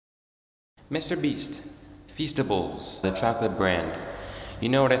MrBeast, Feastables, the chocolate brand. You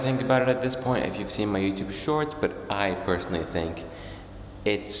know what I think about it at this point if you've seen my YouTube shorts, but I personally think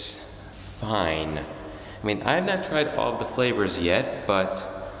it's fine. I mean, I've not tried all of the flavors yet, but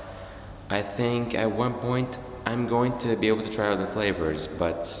I think at one point I'm going to be able to try all the flavors,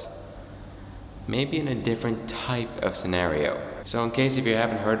 but maybe in a different type of scenario. So in case if you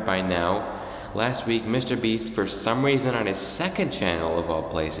haven't heard by now, last week MrBeast, for some reason on his second channel of all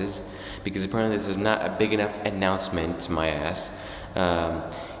places, because apparently this is not a big enough announcement to my ass,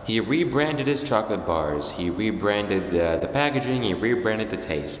 he rebranded his chocolate bars. He rebranded the packaging, he rebranded the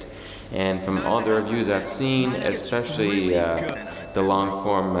taste. And from all the reviews I've seen, especially the long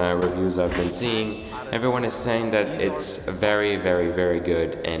form reviews I've been seeing, everyone is saying that it's very, very, very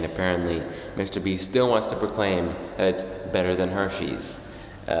good, and apparently MrBeast still wants to proclaim that it's better than Hershey's.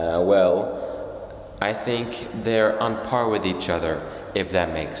 Well, I think they're on par with each other, if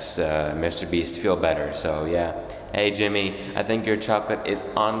that makes MrBeast feel better. So yeah, hey Jimmy, I think your chocolate is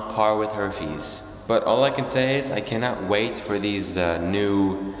on par with Hershey's. But all I can say is I cannot wait for these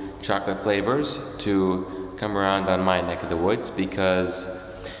new chocolate flavors to come around on my neck of the woods, because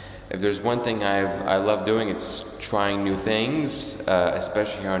if there's one thing I love doing, it's trying new things,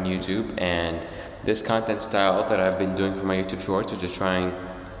 especially here on YouTube. And this content style that I've been doing for my YouTube shorts, which is trying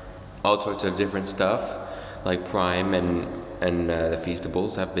all sorts of different stuff, like Prime and the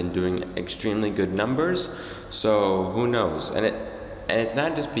Feastables, have been doing extremely good numbers. So who knows? And it's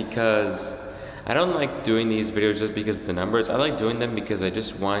not just because I don't like doing these videos just because of the numbers. I like doing them because I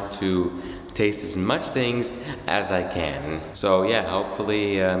just want to taste as much things as I can. So yeah,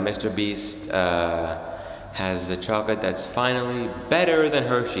 hopefully MrBeast has a chocolate that's finally better than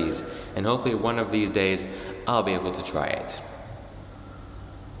Hershey's, and hopefully one of these days I'll be able to try it.